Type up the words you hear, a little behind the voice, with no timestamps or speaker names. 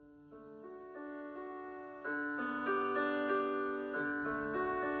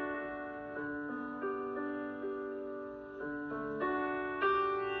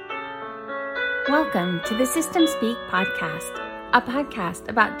Welcome to the System Speak podcast, a podcast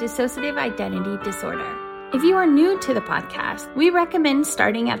about dissociative identity disorder. If you are new to the podcast, we recommend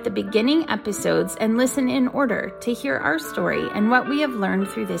starting at the beginning episodes and listen in order to hear our story and what we have learned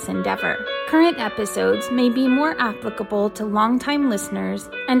through this endeavor. Current episodes may be more applicable to longtime listeners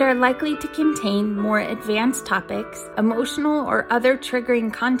and are likely to contain more advanced topics, emotional or other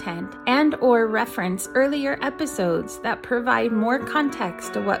triggering content, and or reference earlier episodes that provide more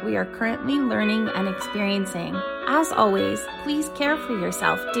context to what we are currently learning and experiencing. As always, please care for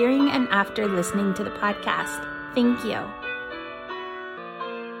yourself during and after listening to the podcast. Thank you.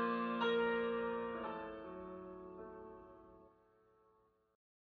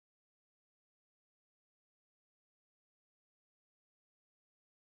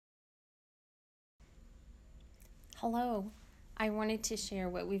 Hello. I wanted to share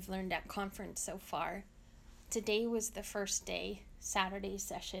what we've learned at conference so far. Today was the first day, Saturday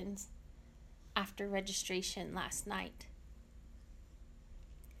sessions, after registration last night.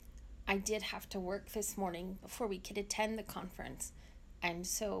 I did have to work this morning before we could attend the conference, and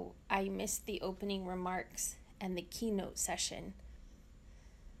so I missed the opening remarks and the keynote session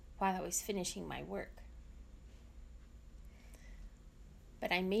while I was finishing my work.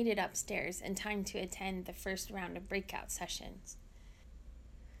 But I made it upstairs in time to attend the first round of breakout sessions.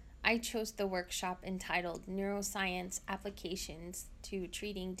 I chose the workshop entitled Neuroscience Applications to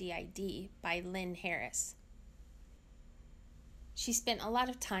Treating DID by Lynn Harris. She spent a lot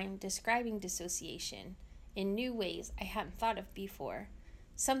of time describing dissociation in new ways I hadn't thought of before.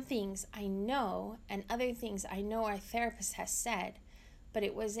 Some things I know and other things I know our therapist has said, but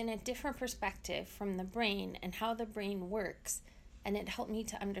it was in a different perspective from the brain and how the brain works, and it helped me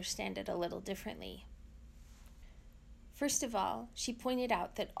to understand it a little differently. First of all, she pointed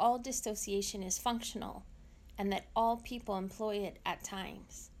out that all dissociation is functional and that all people employ it at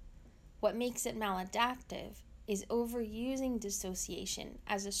times. What makes it maladaptive is overusing dissociation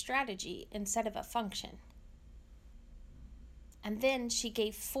as a strategy instead of a function. And then she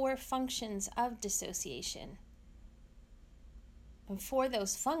gave 4 functions of dissociation. And for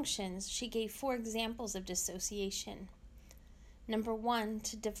those functions, she gave 4 examples of dissociation. Number 1,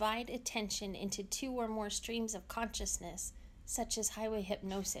 to divide attention into 2 or more streams of consciousness, such as highway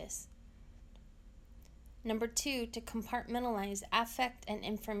hypnosis. Number 2, to compartmentalize affect and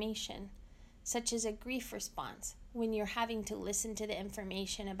information, such as a grief response, when you're having to listen to the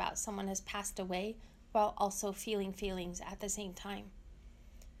information about someone has passed away while also feeling feelings at the same time.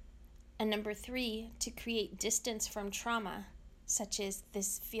 And number 3, to create distance from trauma, such as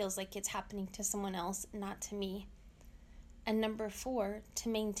this feels like it's happening to someone else, not to me. And number 4, to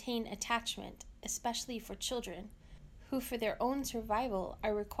maintain attachment, especially for children, who for their own survival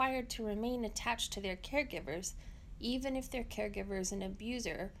are required to remain attached to their caregivers, even if their caregiver is an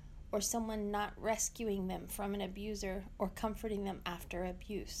abuser or someone not rescuing them from an abuser or comforting them after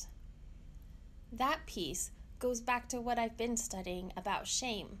abuse. That piece goes back to what I've been studying about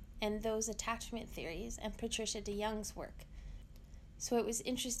shame and those attachment theories and Patricia DeYoung's work. So it was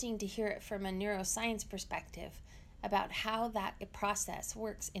interesting to hear it from a neuroscience perspective about how that process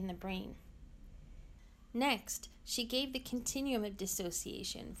works in the brain. Next, she gave the continuum of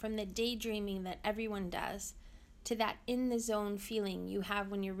dissociation from the daydreaming that everyone does to that in-the-zone feeling you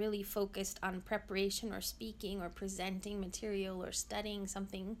have when you're really focused on preparation or speaking or presenting material or studying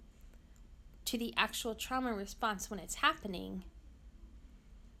something, to the actual trauma response when it's happening,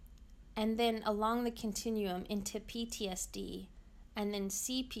 and then along the continuum into PTSD, and then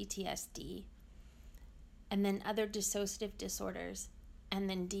CPTSD, and then other dissociative disorders, and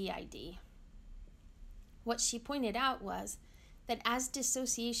then DID. What she pointed out was that as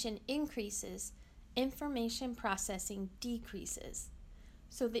dissociation increases, information processing decreases.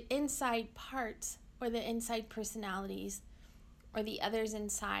 So the inside parts, or the inside personalities, or the others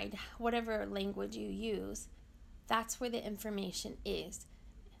inside, whatever language you use, that's where the information is.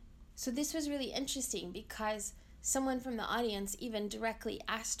 So this was really interesting because someone from the audience even directly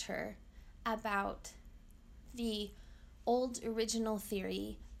asked her about the old original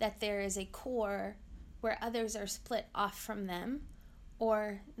theory that there is a core where others are split off from them,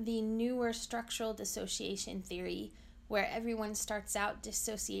 or the newer structural dissociation theory where everyone starts out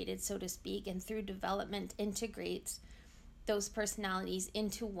dissociated, so to speak, and through development integrates those personalities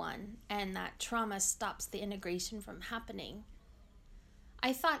into one, and that trauma stops the integration from happening.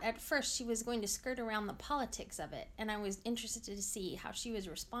 I thought at first she was going to skirt around the politics of it, and I was interested to see how she was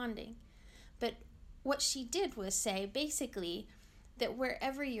responding. But what she did was say, basically, that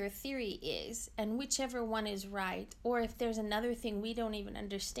wherever your theory is, and whichever one is right, or if there's another thing we don't even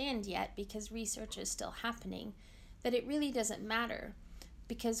understand yet because research is still happening, that it really doesn't matter,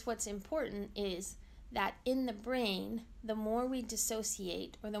 Because what's important is that in the brain, the more we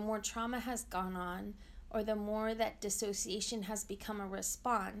dissociate, or the more trauma has gone on, or the more that dissociation has become a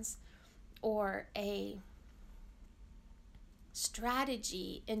response or a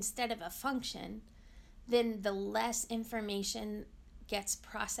strategy instead of a function, then the less information gets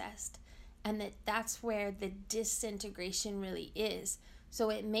processed, and that's where the disintegration really is. So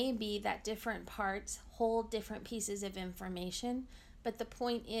it may be that different parts hold different pieces of information, but the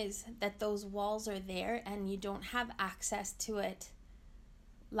point is that those walls are there and you don't have access to it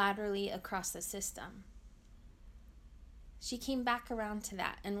laterally across the system. She came back around to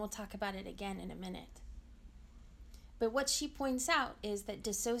that, and we'll talk about it again in a minute. But what she points out is that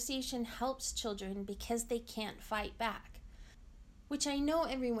dissociation helps children because they can't fight back, which I know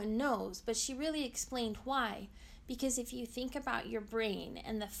everyone knows, but she really explained why. Because if you think about your brain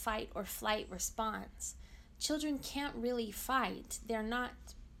and the fight or flight response, children can't really fight. They're not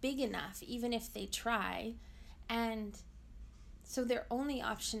big enough, even if they try. And so their only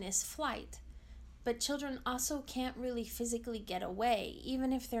option is flight. But children also can't really physically get away,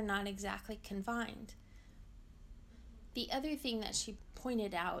 even if they're not exactly confined. The other thing that she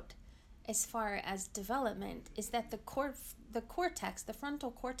pointed out as far as development is that the cortex, the frontal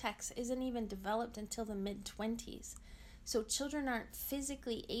cortex, isn't even developed until the mid-20s. So children aren't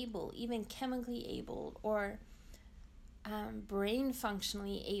physically able, even chemically able, or brain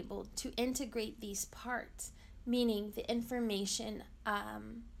functionally able to integrate these parts, meaning the information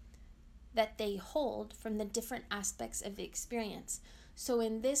that they hold from the different aspects of the experience. So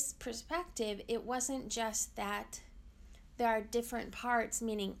in this perspective, it wasn't just that there are different parts,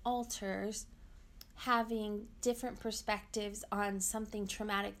 meaning alters, having different perspectives on something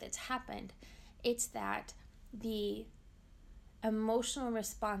traumatic that's happened. It's that the emotional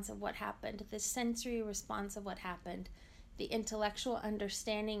response of what happened, the sensory response of what happened, the intellectual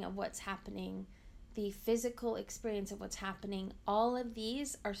understanding of what's happening, the physical experience of what's happening, all of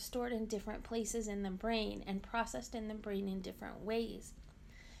these are stored in different places in the brain and processed in the brain in different ways.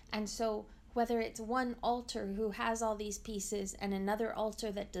 And so whether it's one alter who has all these pieces and another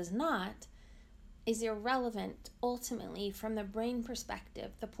alter that does not is irrelevant ultimately from the brain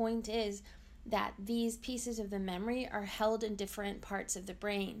perspective. The point is that these pieces of the memory are held in different parts of the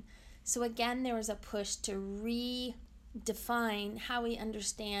brain. So again, there was a push to redefine how we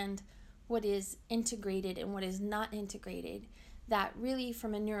understand what is integrated and what is not integrated. That really,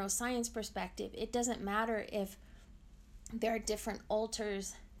 from a neuroscience perspective, it doesn't matter if there are different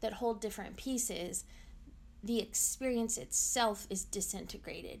alters that hold different pieces. The experience itself is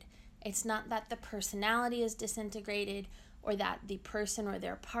disintegrated. It's not that the personality is disintegrated or that the person or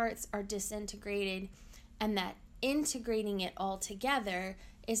their parts are disintegrated, and that integrating it all together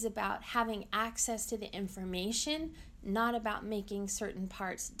is about having access to the information, not about making certain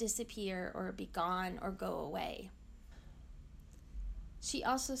parts disappear or be gone or go away. She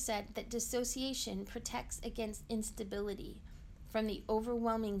also said that dissociation protects against instability from the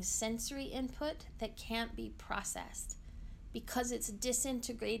overwhelming sensory input that can't be processed. Because it's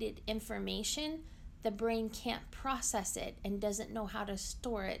disintegrated information, the brain can't process it and doesn't know how to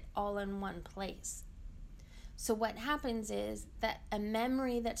store it all in one place. So what happens is that a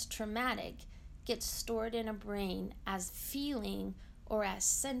memory that's traumatic gets stored in a brain as feeling or as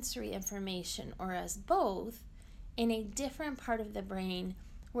sensory information or as both in a different part of the brain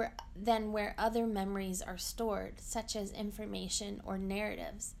than where other memories are stored, such as information or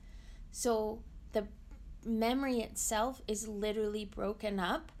narratives. So the memory itself is literally broken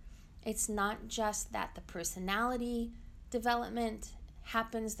up. It's not just that the personality development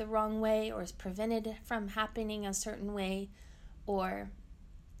happens the wrong way or is prevented from happening a certain way, or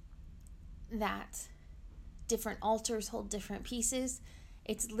that different alters hold different pieces.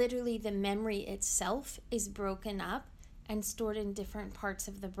 It's literally the memory itself is broken up and stored in different parts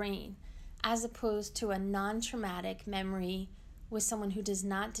of the brain, as opposed to a non-traumatic memory with someone who does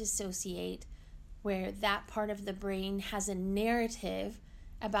not dissociate, where that part of the brain has a narrative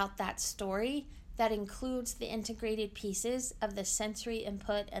about that story that includes the integrated pieces of the sensory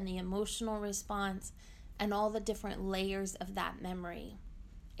input and the emotional response and all the different layers of that memory.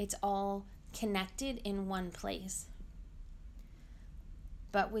 It's all connected in one place.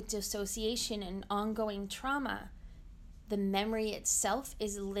 But with dissociation and ongoing trauma, the memory itself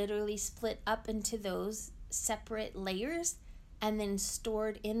is literally split up into those separate layers and then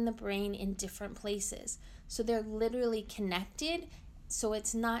stored in the brain in different places. So they're literally connected. So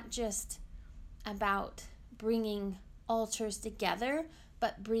it's not just about bringing alters together,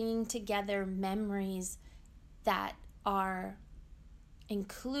 but bringing together memories that are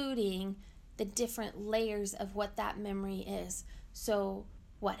including the different layers of what that memory is. So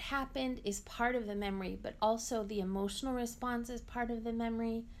what happened is part of the memory, but also the emotional response is part of the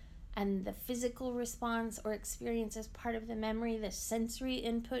memory, and the physical response or experience is part of the memory. The sensory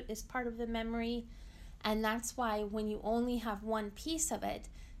input is part of the memory. And that's why when you only have one piece of it,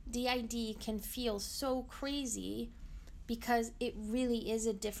 DID can feel so crazy, because it really is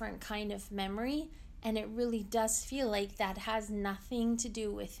a different kind of memory, and it really does feel like that has nothing to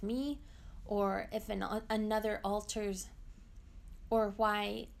do with me, or if another alters, or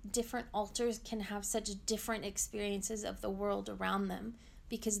why different alters can have such different experiences of the world around them,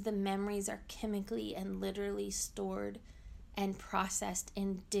 because the memories are chemically and literally stored and processed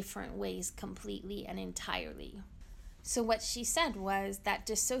in different ways completely and entirely. So what she said was that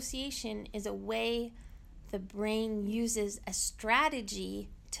dissociation is a way the brain uses a strategy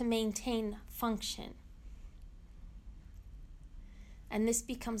to maintain function. And this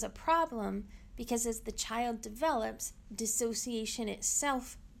becomes a problem because as the child develops, dissociation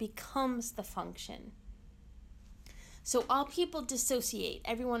itself becomes the function. So all people dissociate.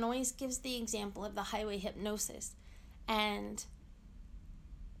 Everyone always gives the example of the highway hypnosis. And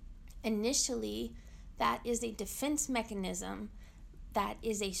initially, that is a defense mechanism, that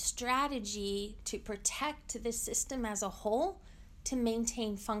is a strategy to protect the system as a whole, to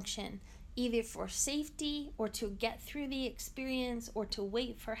maintain function, either for safety or to get through the experience or to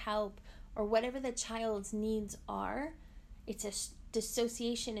wait for help or whatever the child's needs are.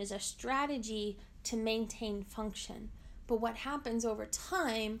 Dissociation is a strategy to maintain function. But what happens over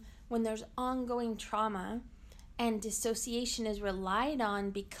time when there's ongoing trauma and dissociation is relied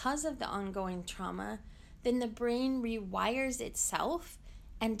on because of the ongoing trauma, then the brain rewires itself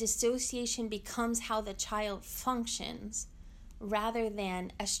and dissociation becomes how the child functions rather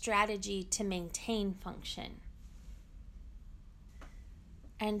than a strategy to maintain function.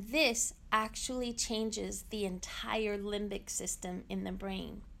 And this actually changes the entire limbic system in the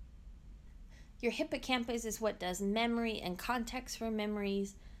brain. Your hippocampus is what does memory and context for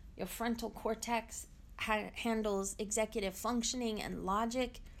memories. Your frontal cortex handles executive functioning and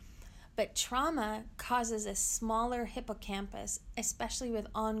logic. But trauma causes a smaller hippocampus, especially with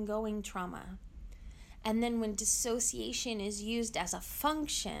ongoing trauma. And then when dissociation is used as a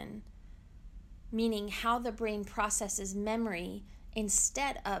function, meaning how the brain processes memory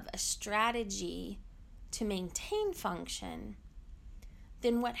instead of a strategy to maintain function,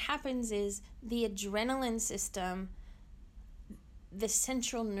 then what happens is the adrenaline system, the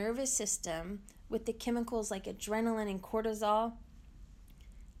central nervous system with the chemicals like adrenaline and cortisol,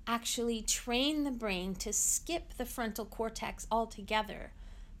 actually train the brain to skip the frontal cortex altogether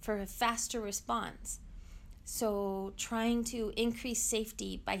for a faster response. So trying to increase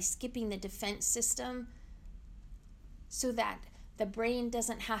safety by skipping the defense system so that the brain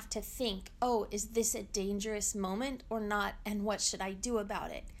doesn't have to think, oh, is this a dangerous moment or not, and what should I do about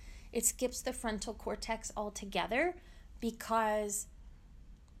it? It skips the frontal cortex altogether because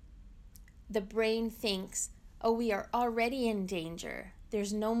the brain thinks, oh, we are already in danger.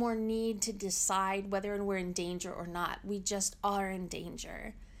 There's no more need to decide whether we're in danger or not. We just are in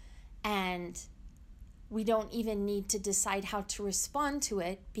danger. And we don't even need to decide how to respond to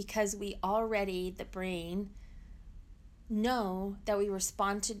it because we already, the brain, know that we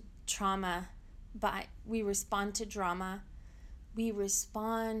respond to drama by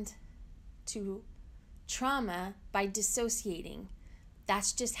dissociating.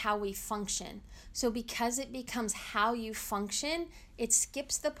 That's just how we function. So because it becomes how you function, it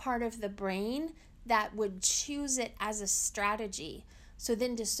skips the part of the brain that would choose it as a strategy. So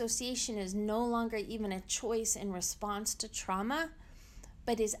then dissociation is no longer even a choice in response to trauma,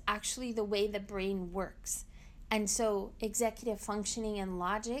 but is actually the way the brain works. And so executive functioning and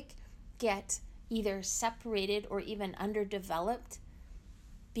logic get either separated or even underdeveloped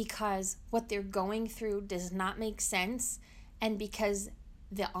because what they're going through does not make sense, and because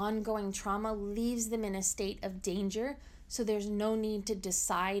the ongoing trauma leaves them in a state of danger, so there's no need to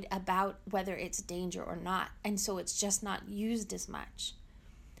decide about whether it's danger or not, and so it's just not used as much.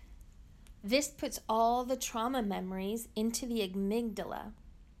 This puts all the trauma memories into the amygdala,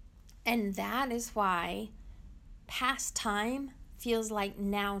 and that is why past time feels like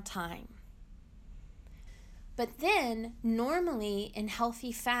now time. But then, normally in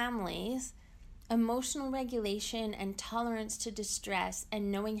healthy families, emotional regulation and tolerance to distress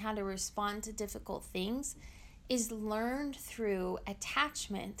and knowing how to respond to difficult things is learned through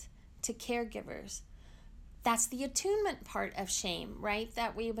attachment to caregivers. That's the attunement part of shame, right?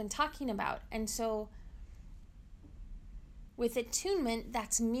 That we've been talking about. And so with attunement,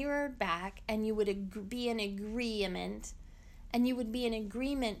 that's mirrored back, and you would be in agreement, and you would be in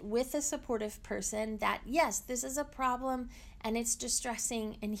agreement with a supportive person that, yes, this is a problem, and it's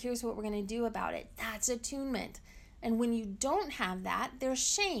distressing, and here's what we're going to do about it. That's attunement. And when you don't have that, there's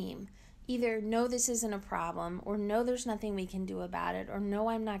shame. Either no, this isn't a problem, or no, there's nothing we can do about it, or no,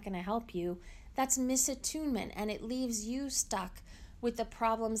 I'm not going to help you. That's misattunement, and it leaves you stuck with the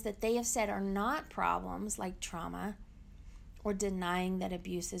problems that they have said are not problems, like trauma or denying that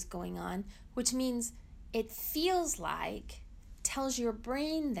abuse is going on, which means it feels like, tells your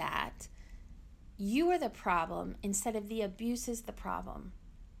brain that you are the problem instead of the abuse is the problem.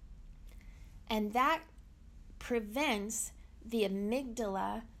 And that prevents the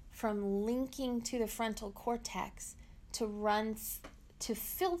amygdala from linking to the frontal cortex to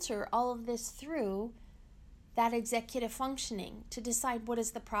filter all of this through that executive functioning, to decide what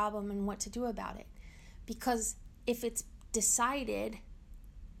is the problem and what to do about it. Because if it's decided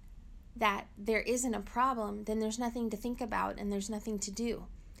that there isn't a problem, then there's nothing to think about and there's nothing to do.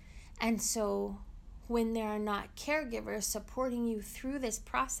 And so when there are not caregivers supporting you through this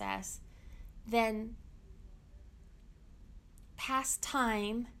process, then past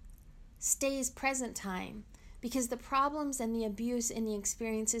time stays present time, because the problems and the abuse and the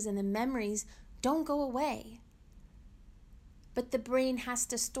experiences and the memories don't go away. But the brain has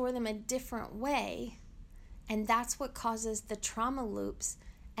to store them a different way, and that's what causes the trauma loops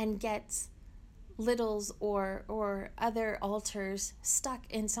and gets littles or other alters stuck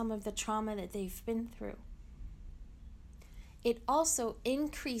in some of the trauma that they've been through. It also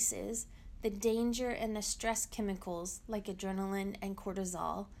increases the danger and the stress chemicals like adrenaline and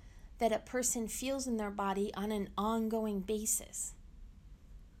cortisol that a person feels in their body on an ongoing basis.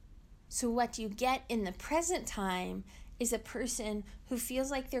 So what you get in the present time is a person who feels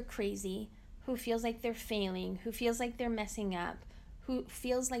like they're crazy, who feels like they're failing, who feels like they're messing up, who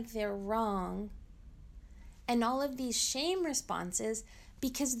feels like they're wrong, and all of these shame responses,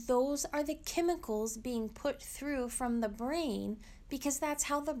 because those are the chemicals being put through from the brain, because that's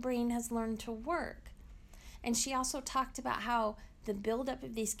how the brain has learned to work. And she also talked about how the buildup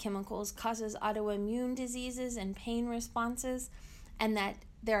of these chemicals causes autoimmune diseases and pain responses, and that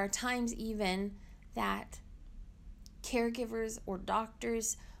there are times even that caregivers or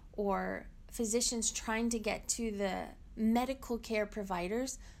doctors or physicians trying to get to the medical care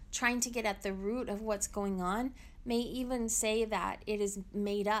providers, trying to get at the root of what's going on, may even say that it is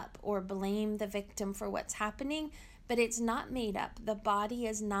made up or blame the victim for what's happening, but it's not made up. The body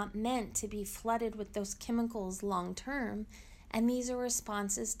is not meant to be flooded with those chemicals long term, and these are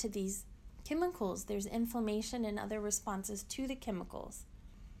responses to these chemicals. There's inflammation and other responses to the chemicals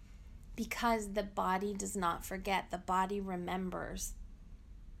because the body does not forget, the body remembers.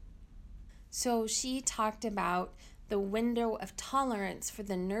 So she talked about the window of tolerance for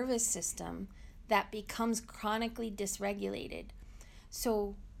the nervous system that becomes chronically dysregulated.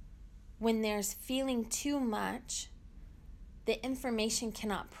 So when there's feeling too much, the information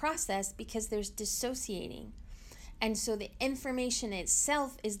cannot process because there's dissociating. And so the information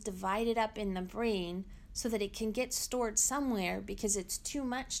itself is divided up in the brain so that it can get stored somewhere because it's too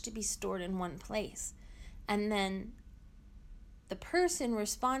much to be stored in one place. And then the person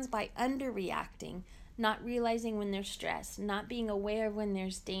responds by underreacting, not realizing when they're stressed, not being aware of when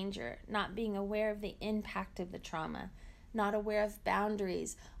there's danger, not being aware of the impact of the trauma, not aware of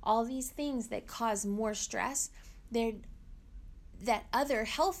boundaries, all these things that cause more stress. That other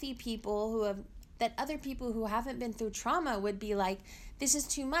healthy people other people who haven't been through trauma would be like, this is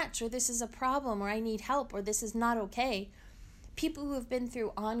too much, or this is a problem, or I need help, or this is not okay. People who have been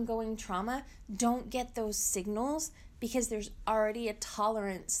through ongoing trauma don't get those signals because there's already a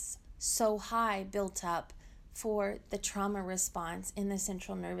tolerance so high built up for the trauma response in the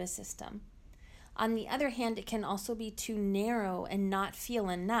central nervous system. On the other hand, it can also be too narrow and not feel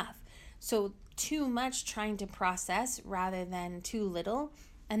enough. So too much trying to process rather than too little,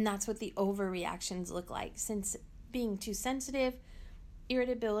 and that's what the overreactions look like. Since being too sensitive,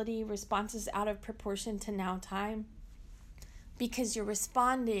 irritability, responses out of proportion to now time, because you're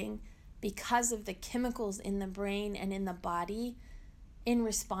responding because of the chemicals in the brain and in the body in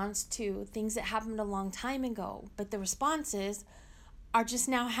response to things that happened a long time ago, but the responses are just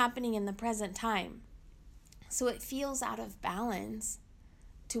now happening in the present time. So it feels out of balance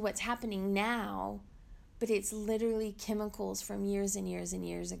to what's happening now, but it's literally chemicals from years and years and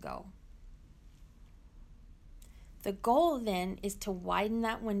years ago. The goal then is to widen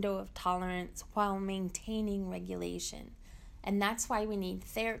that window of tolerance while maintaining regulation. And that's why we need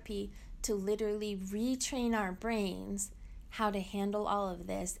therapy to literally retrain our brains how to handle all of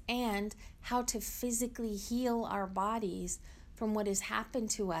this and how to physically heal our bodies from what has happened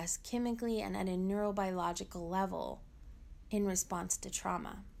to us chemically and at a neurobiological level in response to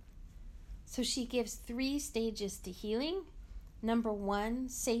trauma. So she gives 3 stages to healing. Number 1,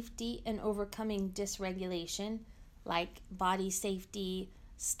 safety and overcoming dysregulation, like body safety,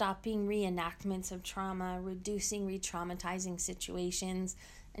 stopping reenactments of trauma, reducing re-traumatizing situations.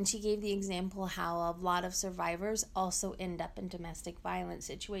 And she gave the example how a lot of survivors also end up in domestic violence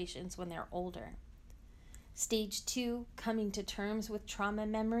situations when they're older. Stage 2, coming to terms with trauma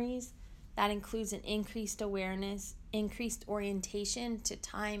memories. That includes an increased awareness, increased orientation to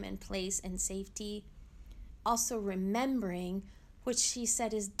time and place and safety. Also remembering, which she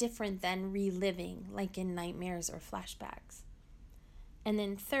said is different than reliving, like in nightmares or flashbacks. And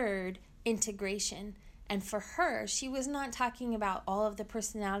then third, integration. And for her, she was not talking about all of the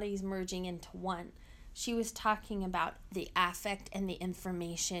personalities merging into one. She was talking about the affect and the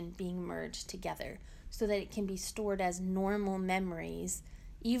information being merged together so that it can be stored as normal memories,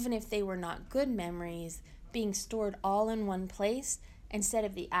 even if they were not good memories, being stored all in one place instead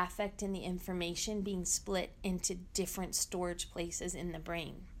of the affect and the information being split into different storage places in the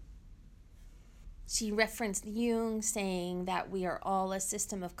brain. She referenced Jung saying that we are all a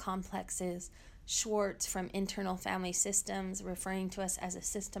system of complexes, Schwartz from Internal Family Systems referring to us as a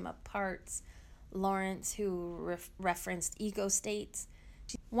system of parts, Lawrence who referenced ego states.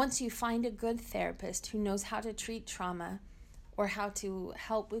 Once you find a good therapist who knows how to treat trauma or how to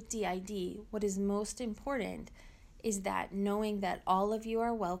help with DID, what is most important is that knowing that all of you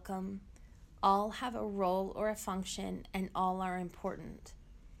are welcome, all have a role or a function, and all are important.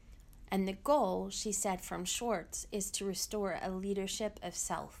 And the goal, she said from Schwartz, is to restore a leadership of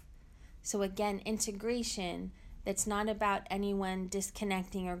self. So again, integration that's not about anyone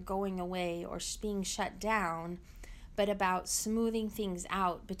disconnecting or going away or being shut down, but about smoothing things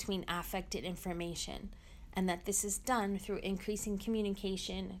out between affect and information. And that this is done through increasing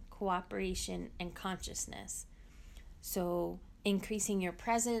communication, cooperation, and consciousness. So increasing your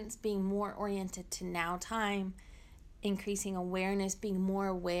presence, being more oriented to now time, increasing awareness, being more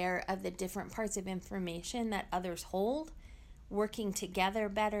aware of the different parts of information that others hold, working together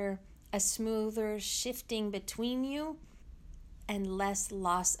better, a smoother shifting between you, and less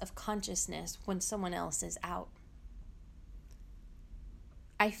loss of consciousness when someone else is out.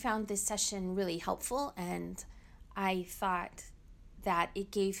 I found this session really helpful, and I thought that it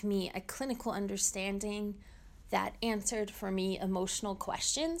gave me a clinical understanding that answered for me emotional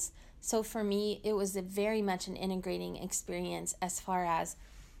questions. So for me, it was very much an integrating experience as far as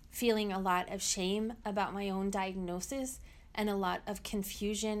feeling a lot of shame about my own diagnosis and a lot of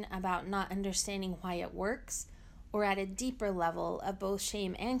confusion about not understanding why it works, or at a deeper level of both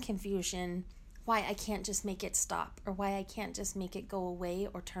shame and confusion, why I can't just make it stop or why I can't just make it go away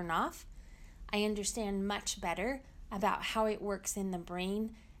or turn off. I understand much better about how it works in the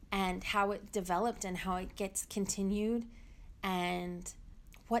brain and how it developed and how it gets continued and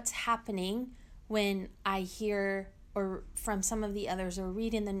what's happening when I hear or from some of the others or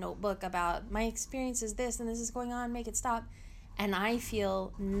read in the notebook about my experience is this and this is going on, make it stop. And I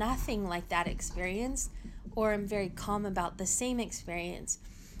feel nothing like that experience, or I'm very calm about the same experience.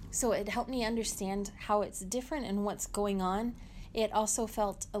 So it helped me understand how it's different and what's going on. It also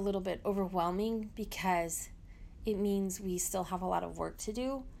felt a little bit overwhelming because it means we still have a lot of work to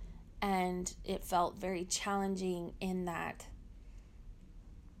do. And it felt very challenging in that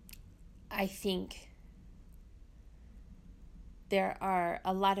I think there are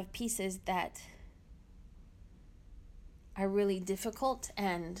a lot of pieces that are really difficult,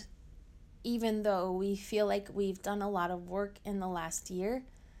 and even though we feel like we've done a lot of work in the last year,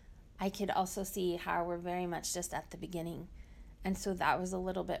 I could also see how we're very much just at the beginning. And so that was a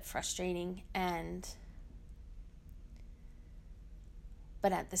little bit frustrating,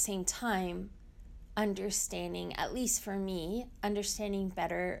 but at the same time, understanding, at least for me, understanding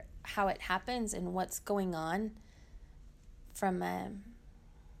better how it happens and what's going on from a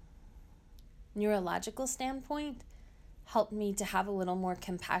neurological standpoint helped me to have a little more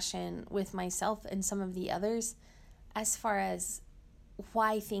compassion with myself and some of the others as far as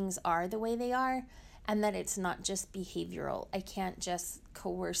why things are the way they are, and that it's not just behavioral. I can't just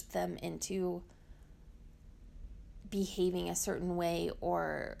coerce them into behaving a certain way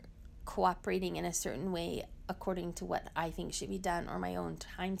or cooperating in a certain way according to what I think should be done or my own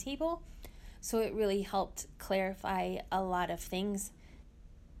timetable. So it really helped clarify a lot of things.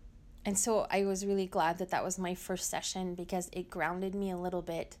 And so I was really glad that that was my first session because it grounded me a little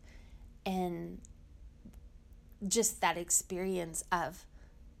bit in just that experience of,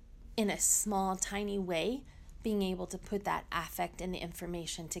 in a small, tiny way, being able to put that affect and the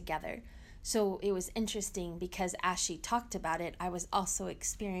information together. So it was interesting because as she talked about it, I was also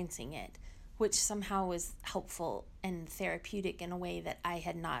experiencing it, which somehow was helpful and therapeutic in a way that I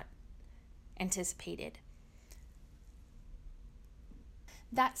had not anticipated.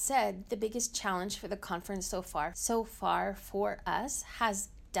 That said, the biggest challenge for the conference so far for us has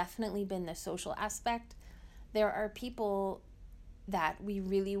definitely been the social aspect. There are people that we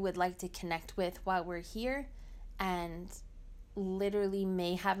really would like to connect with while we're here, and literally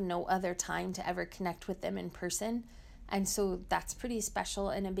may have no other time to ever connect with them in person. And so that's pretty special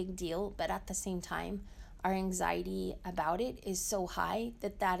and a big deal. But at the same time, our anxiety about it is so high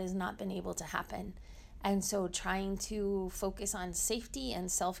that has not been able to happen. And so trying to focus on safety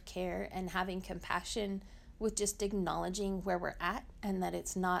and self-care and having compassion with just acknowledging where we're at and that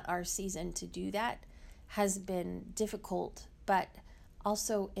it's not our season to do that has been difficult, but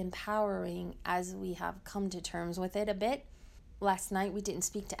also empowering as we have come to terms with it a bit. Last night we didn't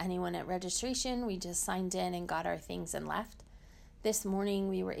speak to anyone at registration. We just signed in and got our things and left. This morning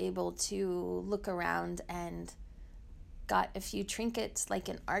we were able to look around and got a few trinkets, like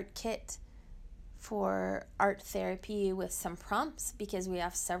an art kit for art therapy with some prompts, because we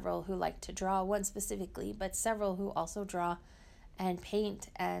have several who like to draw, one specifically, but several who also draw and paint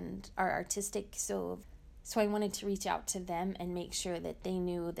and are artistic. So I wanted to reach out to them and make sure that they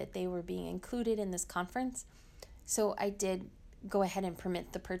knew that they were being included in this conference. So I did go ahead and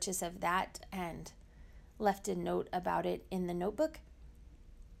permit the purchase of that and left a note about it in the notebook.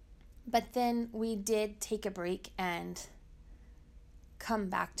 But then we did take a break and come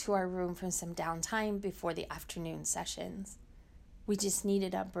back to our room from some downtime before the afternoon sessions. We just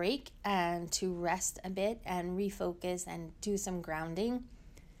needed a break and to rest a bit and refocus and do some grounding.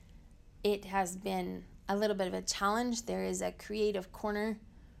 It has been a little bit of a challenge. There is a creative corner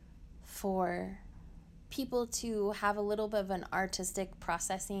for people to have a little bit of an artistic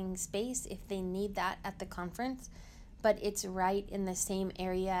processing space if they need that at the conference, but it's right in the same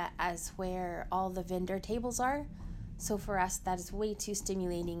area as where all the vendor tables are. So for us, that is way too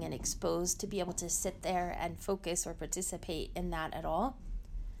stimulating and exposed to be able to sit there and focus or participate in that at all.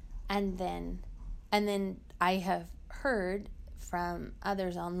 And then I have heard from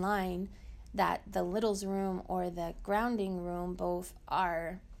others online that the Littles room or the grounding room both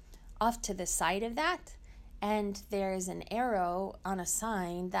are off to the side of that, and there's an arrow on a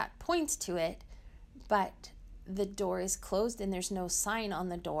sign that points to it, but the door is closed and there's no sign on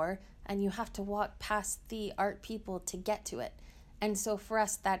the door, and you have to walk past the art people to get to it. And so for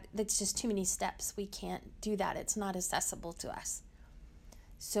us, that's just too many steps. We can't do that. It's not accessible to us.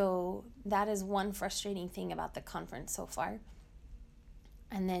 So that is one frustrating thing about the conference so far.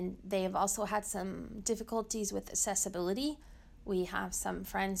 And then they have also had some difficulties with accessibility. We have some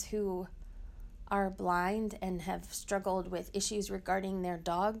friends who are blind and have struggled with issues regarding their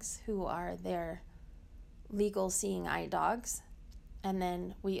dogs, who are their legal seeing eye dogs. And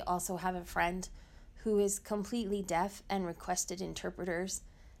then we also have a friend who is completely deaf and requested interpreters,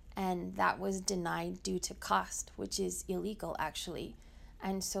 and that was denied due to cost, which is illegal actually.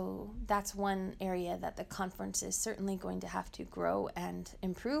 And so that's one area that the conference is certainly going to have to grow and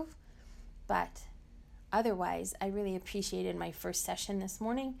improve. But otherwise, I really appreciated my first session this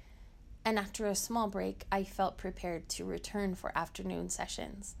morning. And after a small break, I felt prepared to return for afternoon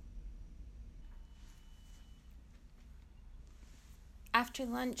sessions. After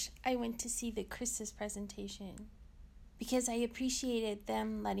lunch, I went to see the Chris's presentation because I appreciated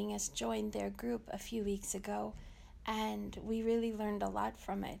them letting us join their group a few weeks ago, and we really learned a lot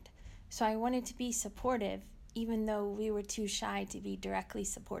from it. So I wanted to be supportive, even though we were too shy to be directly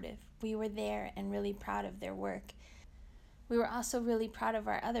supportive. We were there and really proud of their work. We were also really proud of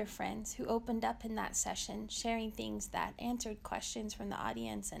our other friends who opened up in that session, sharing things that answered questions from the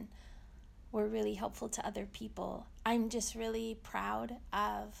audience and were really helpful to other people. I'm just really proud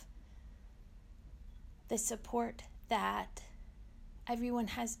of the support that everyone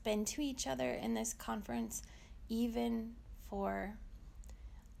has been to each other in this conference, even for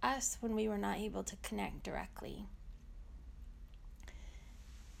us when we were not able to connect directly.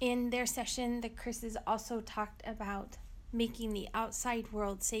 In their session, the Chris's also talked about making the outside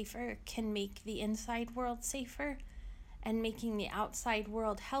world safer can make the inside world safer, and making the outside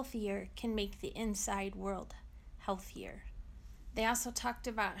world healthier can make the inside world healthier. They also talked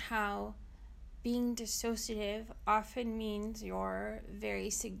about how being dissociative often means you're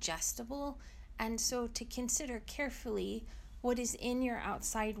very suggestible, and so to consider carefully what is in your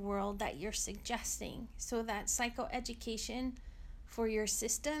outside world that you're suggesting, so that psychoeducation for your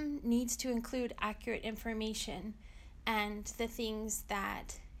system needs to include accurate information, and the things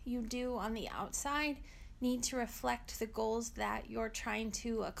that you do on the outside need to reflect the goals that you're trying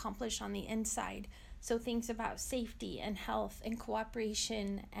to accomplish on the inside. So things about safety and health and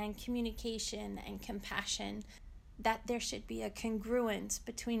cooperation and communication and compassion, that there should be a congruence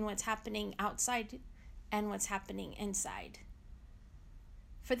between what's happening outside and what's happening inside.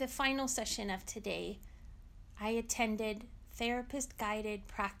 For the final session of today, I attended Therapist-Guided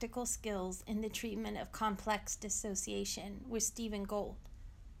Practical Skills in the Treatment of Complex Dissociation with Stephen Gold.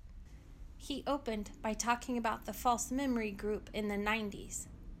 He opened by talking about the false memory group in the 90s.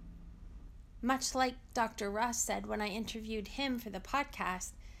 Much like Dr. Ross said when I interviewed him for the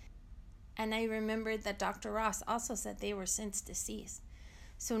podcast, and I remembered that Dr. Ross also said they were since deceased.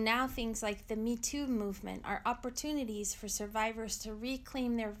 So now things like the Me Too movement are opportunities for survivors to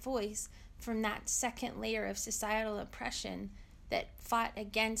reclaim their voice from that second layer of societal oppression that fought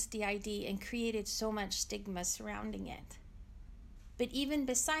against DID and created so much stigma surrounding it. But even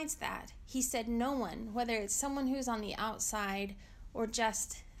besides that, he said no one, whether it's someone who's on the outside or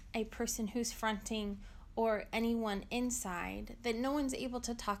just a person who's fronting or anyone inside, that no one's able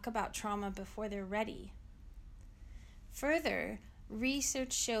to talk about trauma before they're ready. Further,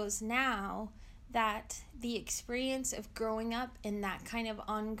 research shows now that the experience of growing up in that kind of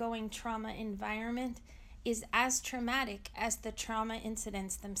ongoing trauma environment is as traumatic as the trauma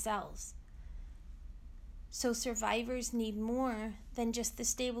incidents themselves. So survivors need more than just the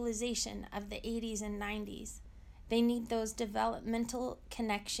stabilization of the 80s and 90s. They need those developmental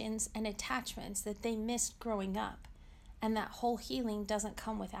connections and attachments that they missed growing up, and that whole healing doesn't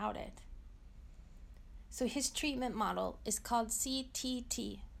come without it. So his treatment model is called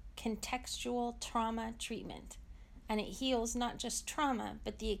CTT, Contextual Trauma Treatment, and it heals not just trauma,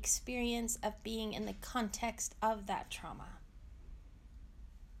 but the experience of being in the context of that trauma.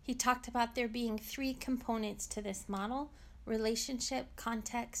 He talked about there being 3 components to this model: relationship,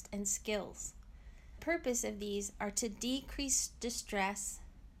 context, and skills. The purpose of these are to decrease distress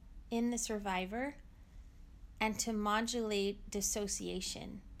in the survivor and to modulate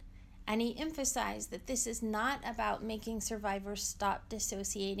dissociation. And he emphasized that this is not about making survivors stop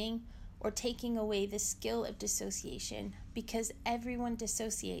dissociating or taking away the skill of dissociation, because everyone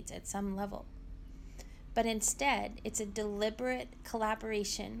dissociates at some level. But instead, it's a deliberate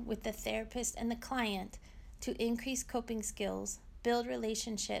collaboration with the therapist and the client to increase coping skills, build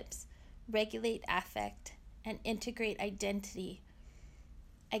relationships, regulate affect, and integrate identity.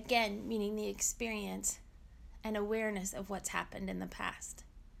 Again, meaning the experience and awareness of what's happened in the past.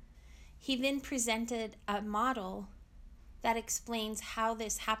 He then presented a model that explains how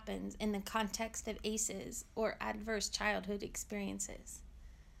this happens in the context of ACEs, or adverse childhood experiences.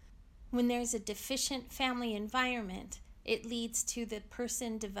 When there's a deficient family environment, it leads to the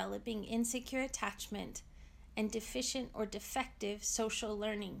person developing insecure attachment and deficient or defective social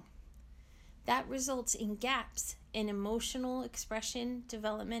learning. That results in gaps in emotional expression,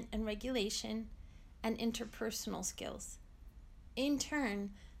 development, and regulation, and interpersonal skills. In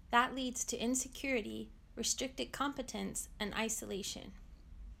turn, that leads to insecurity, restricted competence, and isolation.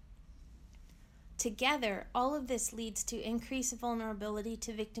 Together, all of this leads to increased vulnerability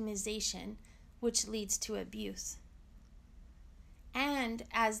to victimization, which leads to abuse. And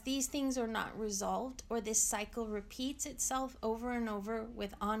as these things are not resolved, or this cycle repeats itself over and over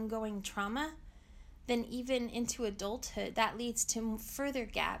with ongoing trauma, then even into adulthood, that leads to further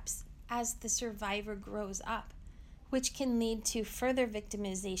gaps as the survivor grows up, which can lead to further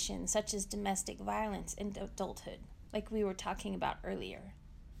victimization, such as domestic violence in adulthood, like we were talking about earlier.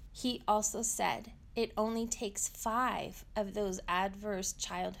 He also said it only takes 5 of those adverse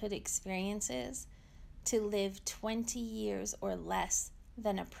childhood experiences to live 20 years or less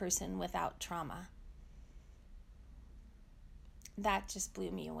than a person without trauma. That just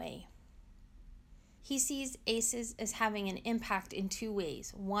blew me away. He sees ACEs as having an impact in 2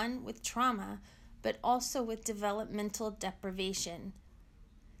 ways. One, with trauma, but also with developmental deprivation,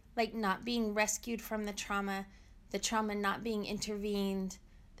 like not being rescued from the trauma not being intervened,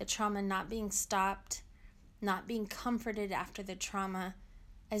 the trauma not being stopped, not being comforted after the trauma,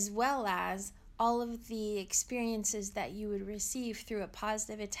 as well as all of the experiences that you would receive through a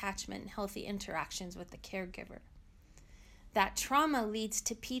positive attachment and healthy interactions with the caregiver. That trauma leads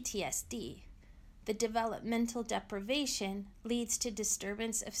to PTSD. The developmental deprivation leads to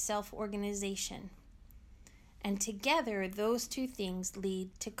disturbance of self-organization. And together, those 2 things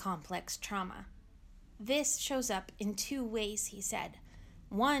lead to complex trauma. This shows up in 2 ways, he said.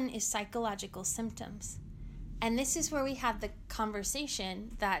 One is psychological symptoms. And this is where we have the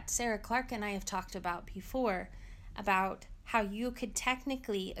conversation that Sarah Clark and I have talked about before, about how you could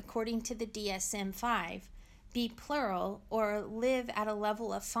technically, according to the DSM-5, be plural or live at a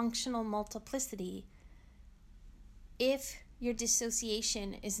level of functional multiplicity if your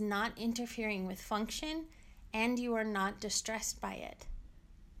dissociation is not interfering with function and you are not distressed by it.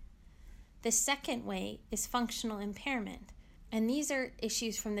 The second way is functional impairment, and these are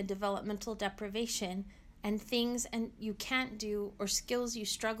issues from the developmental deprivation and things and you can't do or skills you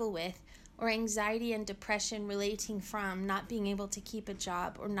struggle with, or anxiety and depression relating from not being able to keep a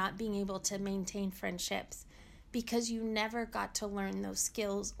job or not being able to maintain friendships because you never got to learn those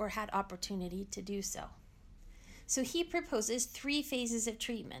skills or had opportunity to do so. So he proposes 3 phases of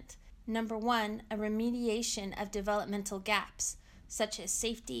treatment. Number 1, a remediation of developmental gaps, such as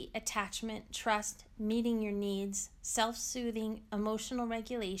safety, attachment, trust, meeting your needs, self-soothing, emotional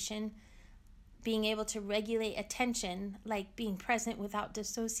regulation, being able to regulate attention, like being present without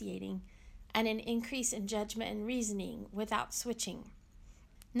dissociating, and an increase in judgment and reasoning without switching.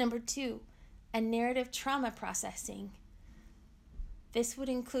 Number 2, a narrative trauma processing. This would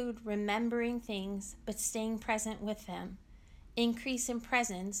include remembering things but staying present with them, increase in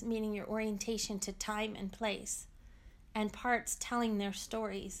presence, meaning your orientation to time and place, and parts telling their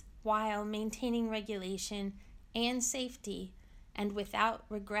stories while maintaining regulation and safety and without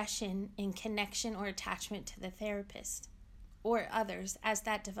regression in connection or attachment to the therapist or others as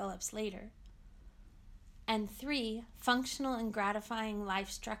that develops later. And 3, functional and gratifying life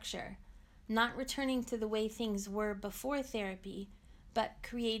structure, not returning to the way things were before therapy, but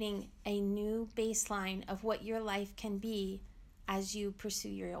creating a new baseline of what your life can be as you pursue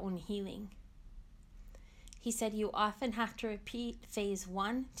your own healing. He said you often have to repeat phase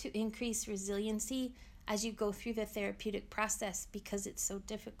 1 to increase resiliency as you go through the therapeutic process because it's so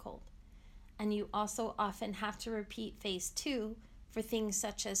difficult. And you also often have to repeat phase 2 for things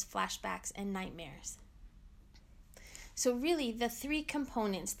such as flashbacks and nightmares. So really, the 3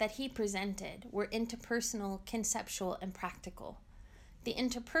 components that he presented were interpersonal, conceptual, and practical. The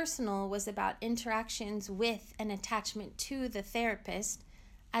interpersonal was about interactions with and attachment to the therapist,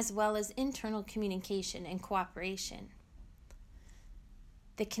 as well as internal communication and cooperation.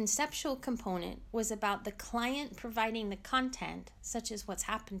 The conceptual component was about the client providing the content, such as what's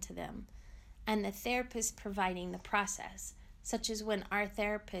happened to them, and the therapist providing the process, such as when our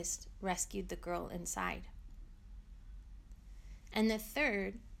therapist rescued the girl inside. And the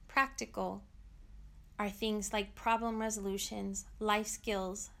third, practical, are things like problem resolutions, life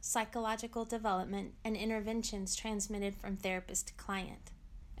skills, psychological development, and interventions transmitted from therapist to client.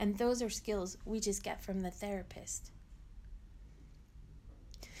 And those are skills we just get from the therapist.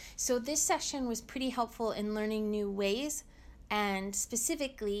 So this session was pretty helpful in learning new ways, and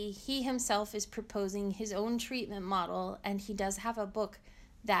specifically, he himself is proposing his own treatment model, and he does have a book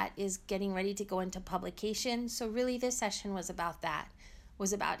that is getting ready to go into publication. So really this session was about that,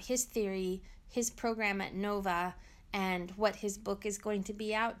 was about his theory, his program at Nova, and what his book is going to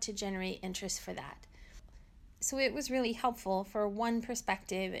be out to generate interest for that. So it was really helpful for one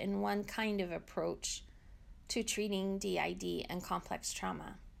perspective and one kind of approach to treating DID and complex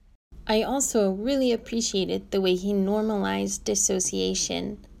trauma. I also really appreciated the way he normalized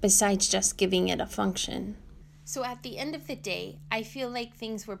dissociation besides just giving it a function. So at the end of the day, I feel like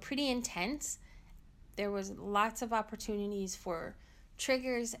things were pretty intense. There was lots of opportunities for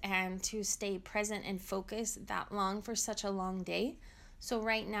triggers and to stay present and focused that long for such a long day. So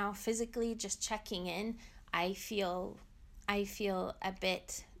right now, physically just checking in, I feel a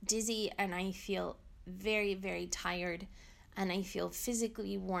bit dizzy, and I feel very, very tired, and I feel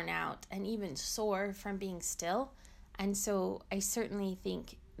physically worn out and even sore from being still. And so I certainly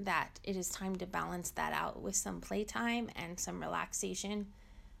think that it is time to balance that out with some playtime and some relaxation,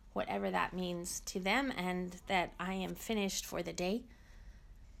 whatever that means to them, and that I am finished for the day.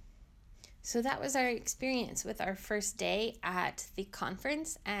 So that was our experience with our first day at the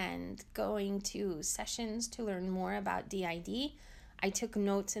conference and going to sessions to learn more about DID. I took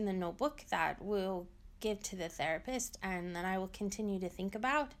notes in the notebook that we'll give to the therapist and that I will continue to think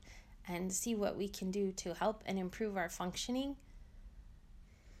about and see what we can do to help and improve our functioning.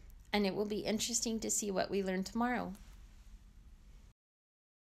 And it will be interesting to see what we learn tomorrow.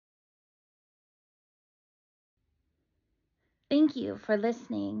 Thank you for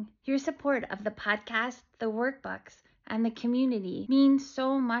listening. Your support of the podcast, the workbooks, and the community means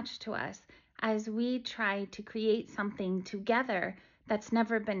so much to us as we try to create something together that's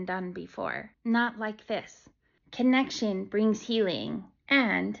never been done before. Not like this. Connection brings healing,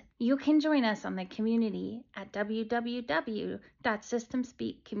 and you can join us on the community at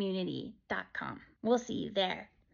www.systemspeakcommunity.com. We'll see you there.